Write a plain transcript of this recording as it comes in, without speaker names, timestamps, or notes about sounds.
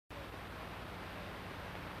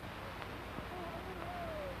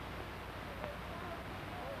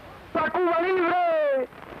Cuba libre,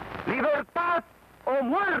 libertad o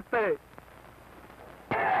muerte.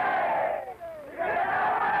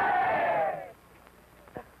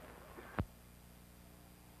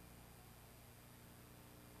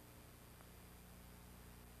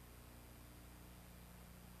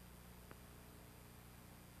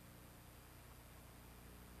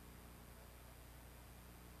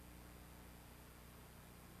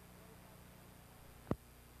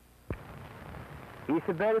 It's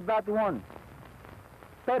a very bad one.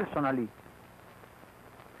 Personally,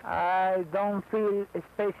 I don't feel a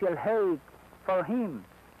special hate for him,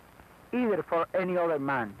 either for any other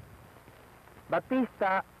man.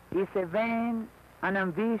 Batista is a vain and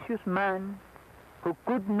ambitious man who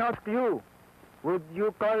could not you, would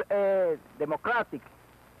you call a democratic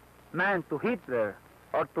man to Hitler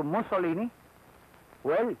or to Mussolini?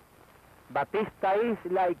 Well, Batista is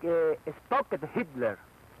like a pocket Hitler.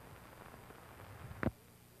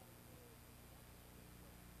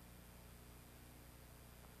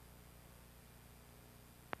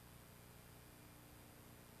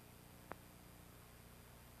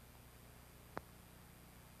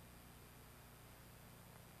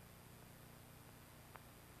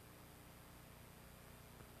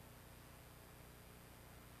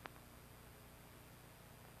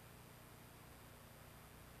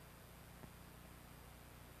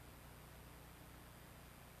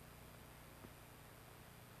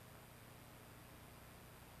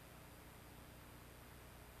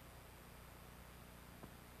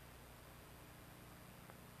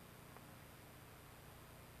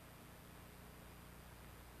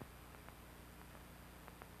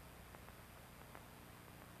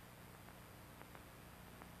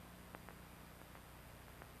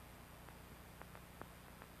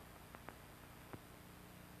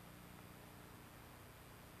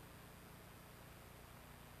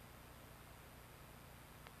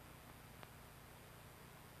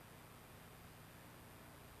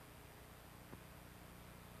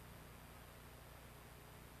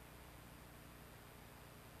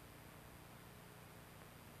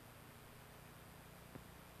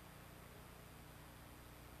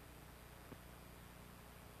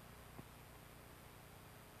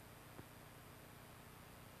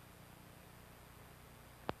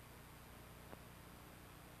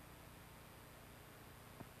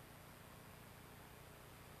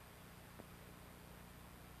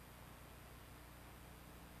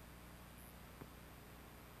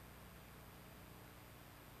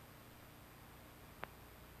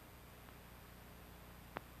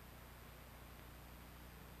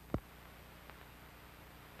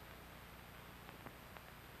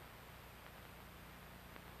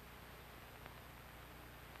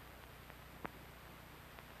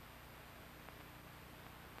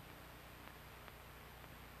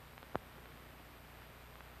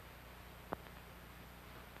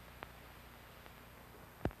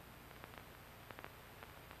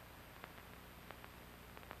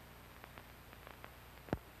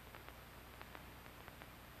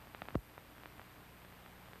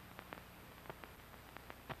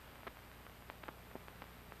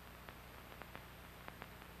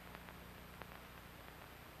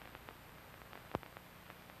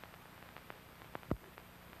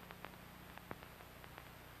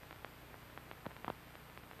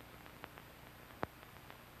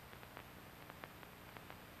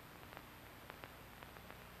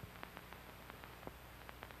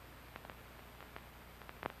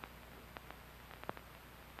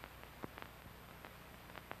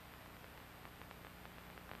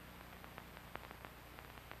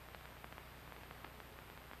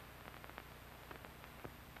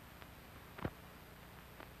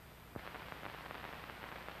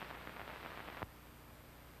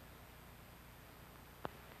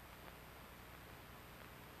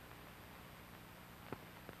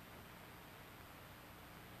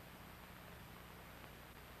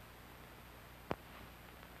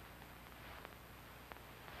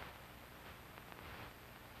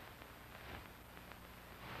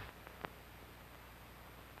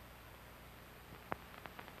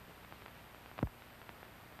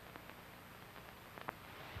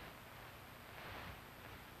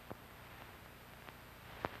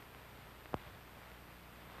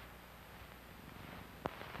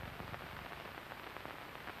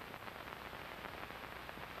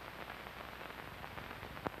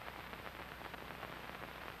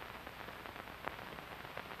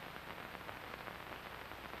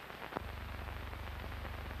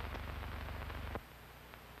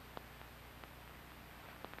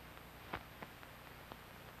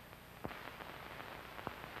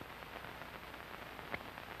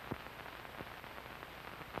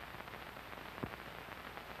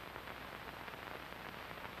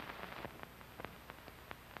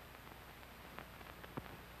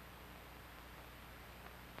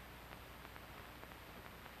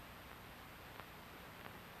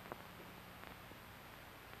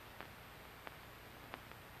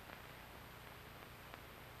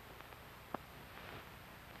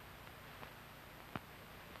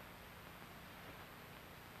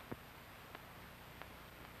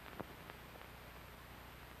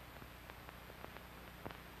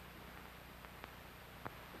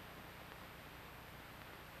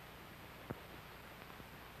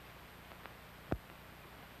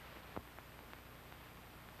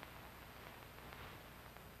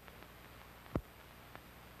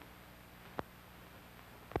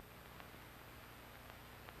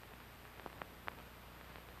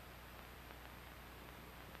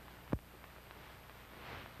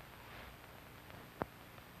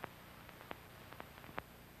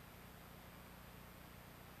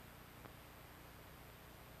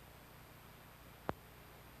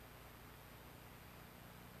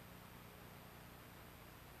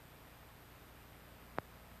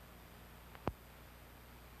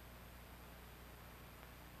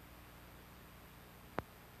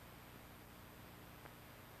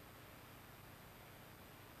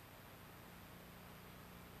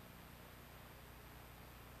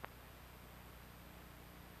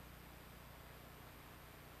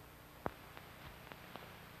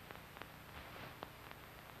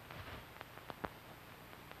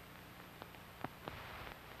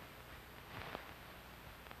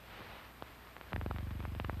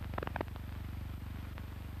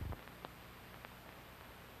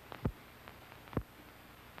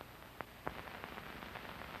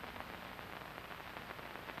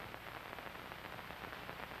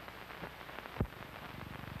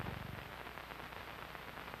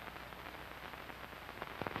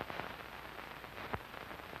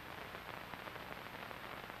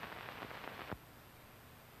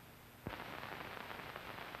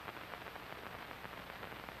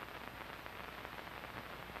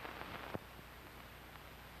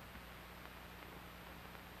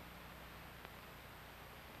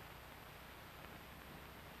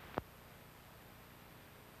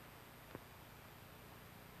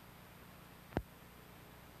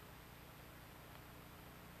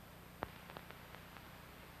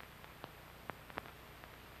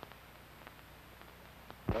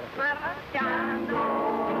 marchando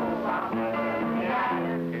vamos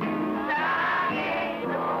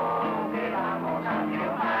sabiendo que vamos a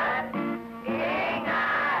triunfar en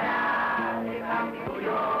aras de cambio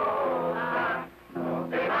gloriosa. No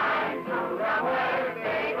temáis una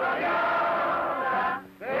muerte gloriosa,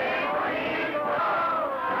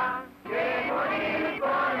 que morir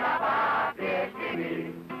por la patria es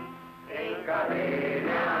vivir, en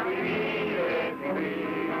cadena vivir es vivir.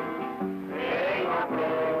 Tengo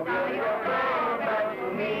propio Dios flota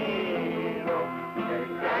sumido, el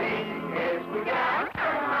clarín escuchar,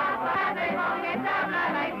 más padre con esta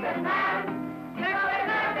plana infernal, que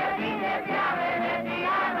gobernante sin deseable, de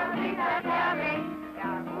cigarros insaciable, que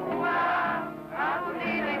actúa a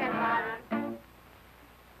hundir en el mar.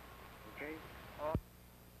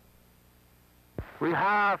 We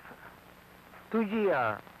have 2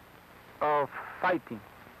 years of fighting.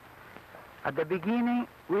 At the beginning,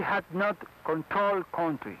 we had not controlled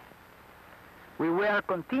country. We were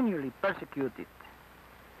continually persecuted,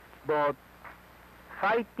 but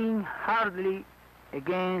fighting hardly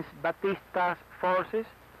against Batista's forces,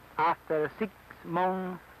 after 6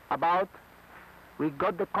 months about, we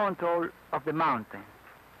got the control of the mountain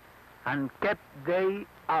and kept they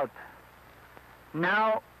out.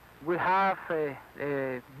 Now we have a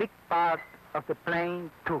big part of the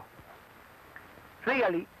plain too.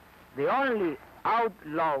 Really, the only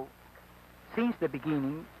outlaw since the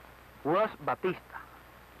beginning was Batista.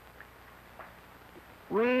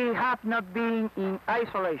 We have not been in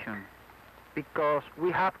isolation because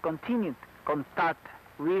we have continued contact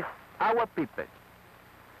with our people.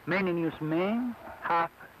 Many newsmen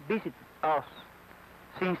have visited us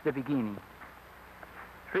since the beginning.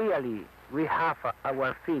 Really, we have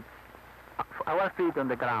our feet on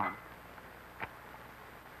the ground.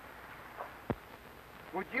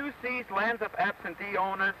 Would you seize lands of absentee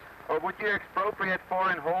owners, or would you expropriate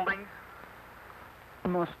foreign holdings?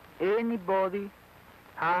 Almost anybody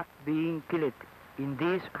has been killed in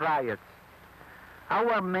these riots.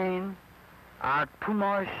 Our men are too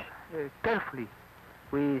much carefully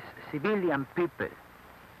with civilian people.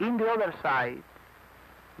 In the other side,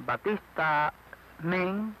 Batista's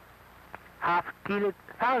men have killed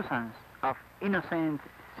thousands of innocent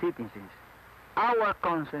citizens. Our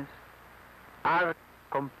consciences are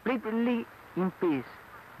completely in peace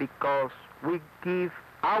because we give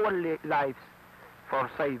our lives for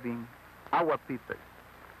saving our people.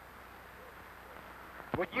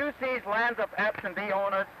 Would you seize lands of absentee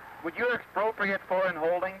owners? Would you expropriate foreign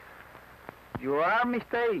holdings? You are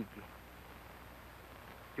mistaken.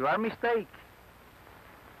 You are mistaken.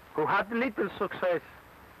 Who had little success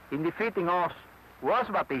in defeating us was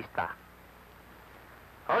Batista.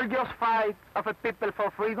 All just fight of a people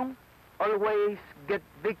for freedom always get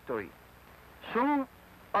victory. Soon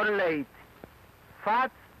or late,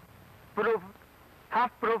 facts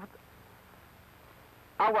have proved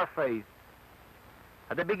our faith.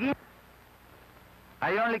 At the beginning,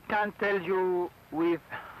 I only can tell you with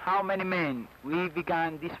how many men we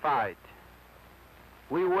began this fight.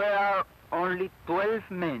 We were only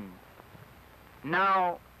 12 men.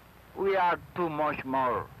 Now we are too much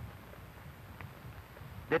more.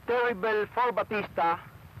 The terrible for Batista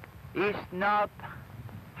is not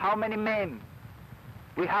how many men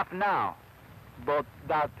we have now, but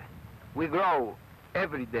that we grow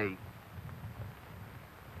every day.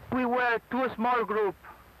 We were too small group,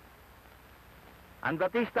 and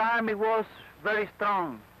Batista's army was very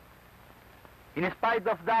strong. In spite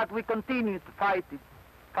of that, we continued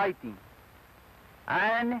fighting,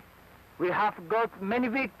 and we have got many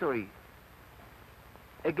victories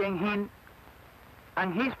against him,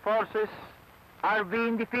 and his forces are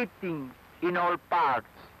being defeated in all parts.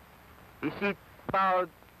 Is it about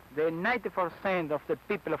the 90% of the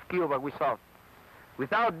people of Cuba we saw?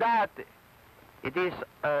 Without that, it is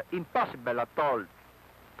impossible at all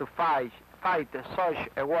to fight such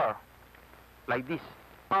a war like this.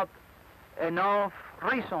 Not enough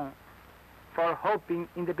reason for hoping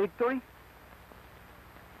in the victory?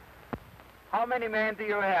 How many men do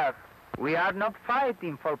you have? We are not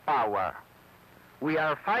fighting for power. We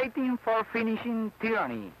are fighting for finishing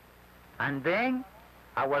tyranny. And then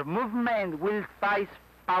our movement will fight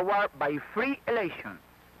power by free election.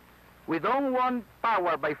 We don't want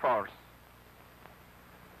power by force.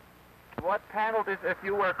 What penalties if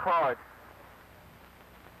you were caught?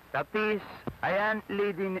 That is, I am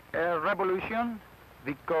leading a revolution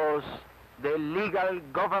because the legal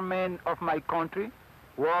government of my country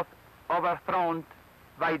was overthrown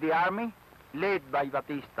by the army led by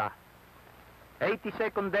Batista.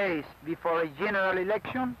 82 days before a general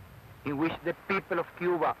election in which the people of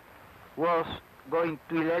Cuba was going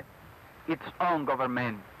to elect its own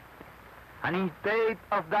government. And instead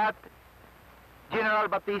of that, General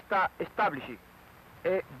Batista established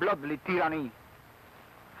a bloody tyranny.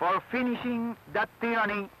 For finishing that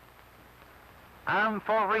tyranny and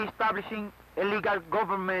for re-establishing a legal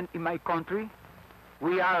government in my country,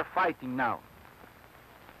 we are fighting now.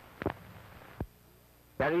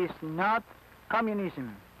 There is not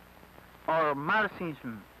communism or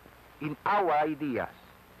Marxism in our ideas.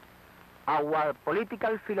 Our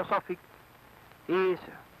political philosophy is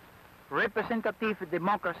representative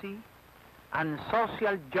democracy and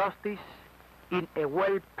social justice in a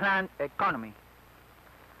well-planned economy.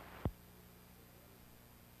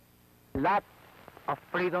 Lack of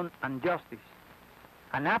freedom and justice.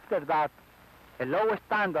 And after that, a low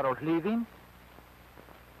standard of living,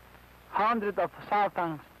 hundreds of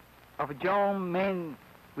thousands of young men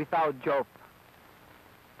without job.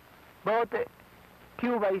 But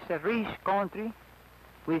Cuba is a rich country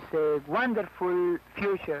with a wonderful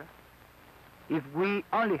future if we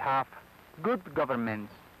only have good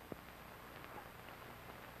governments.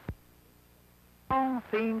 I don't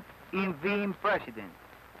think in being president.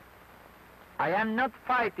 I am not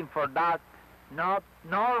fighting for that, nor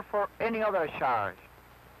for any other charge.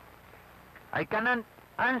 I cannot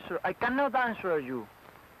answer you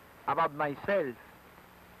about myself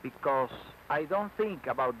because I don't think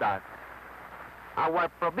about that. Our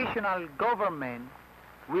provisional government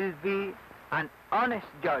will be an honest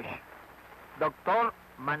judge, Dr.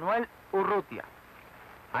 Manuel Urrutia,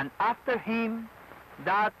 and after him,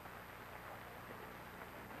 that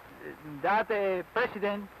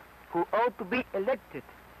president who ought to be elected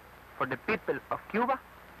for the people of Cuba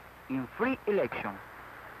in free election,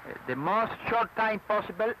 the most short time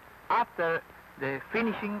possible after the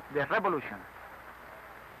finishing the revolution.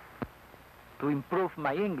 To improve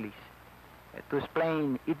my English, to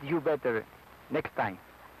explain it you better next time.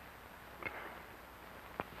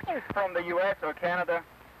 From the U.S. or Canada?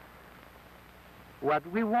 What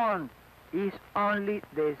we want is only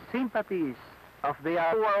the sympathies of the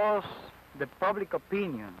public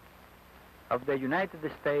opinion of the United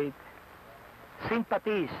States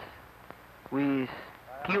sympathies with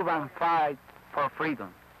Cuban fight for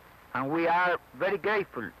freedom, and we are very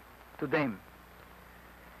grateful to them.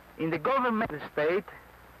 In the government of the state,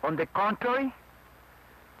 on the contrary,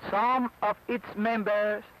 some of its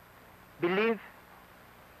members believe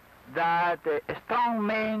that strong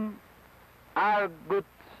men are good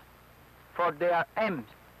for their aims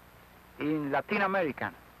in Latin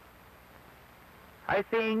America. I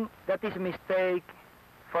think that is a mistake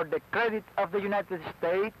for the credit of the United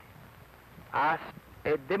States as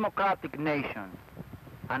a democratic nation,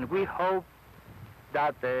 and we hope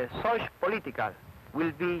that such political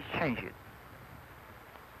will be changed.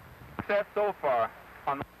 Success so far?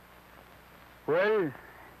 Well,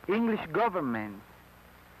 English government,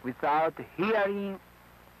 without hearing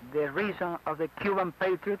the reason of the Cuban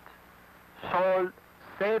patriots, sold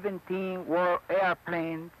 17 war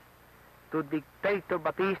airplanes to dictator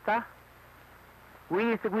Batista,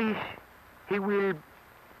 with which he will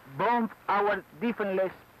bomb our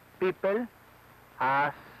defenseless people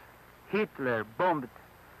as Hitler bombed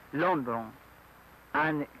London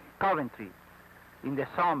and Coventry in the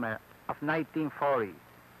summer of 1940.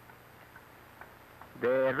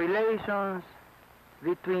 The relations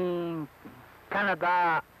between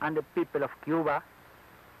Canada and the people of Cuba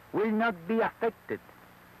will not be affected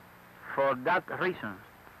for that reason,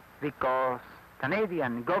 because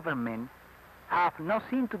Canadian government have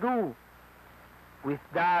nothing to do with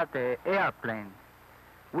that airplane.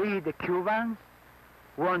 We, the Cubans,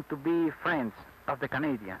 want to be friends of the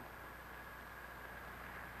Canadians.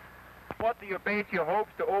 What do you base your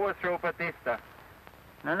hopes to overthrow Batista?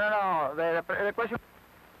 No. The question...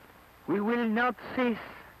 We will not seize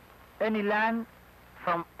any land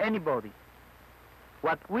from anybody.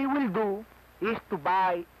 What we will do is to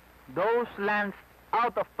buy those lands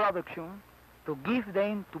out of production to give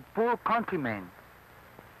them to poor countrymen.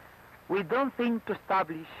 We don't think to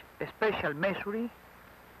establish a special measure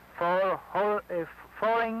for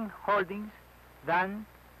foreign holdings than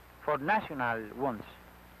for national ones.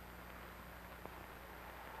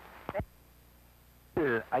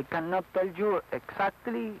 I cannot tell you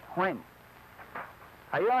exactly when.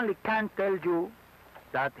 I only can tell you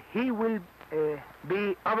that he will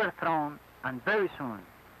be overthrown, and very soon.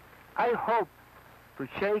 I hope to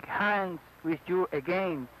shake hands with you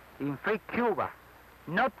again in free Cuba,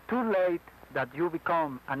 not too late that you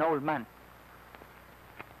become an old man.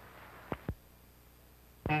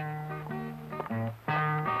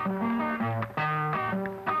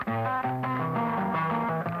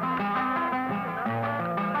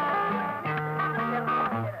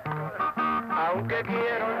 Aunque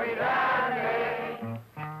quiero olvidar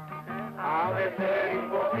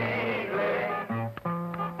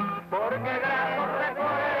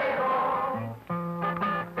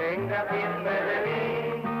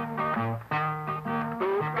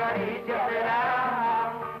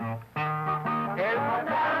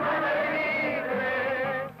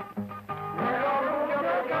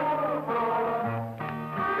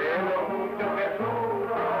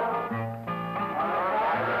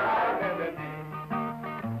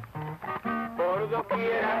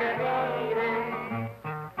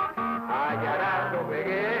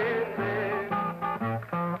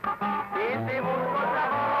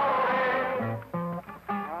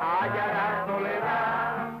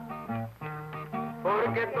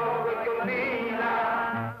que todo se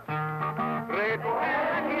olvida.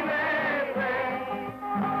 Recoger y verde,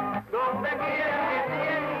 donde quiera que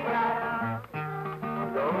siembra,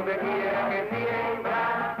 donde quiera que siembra.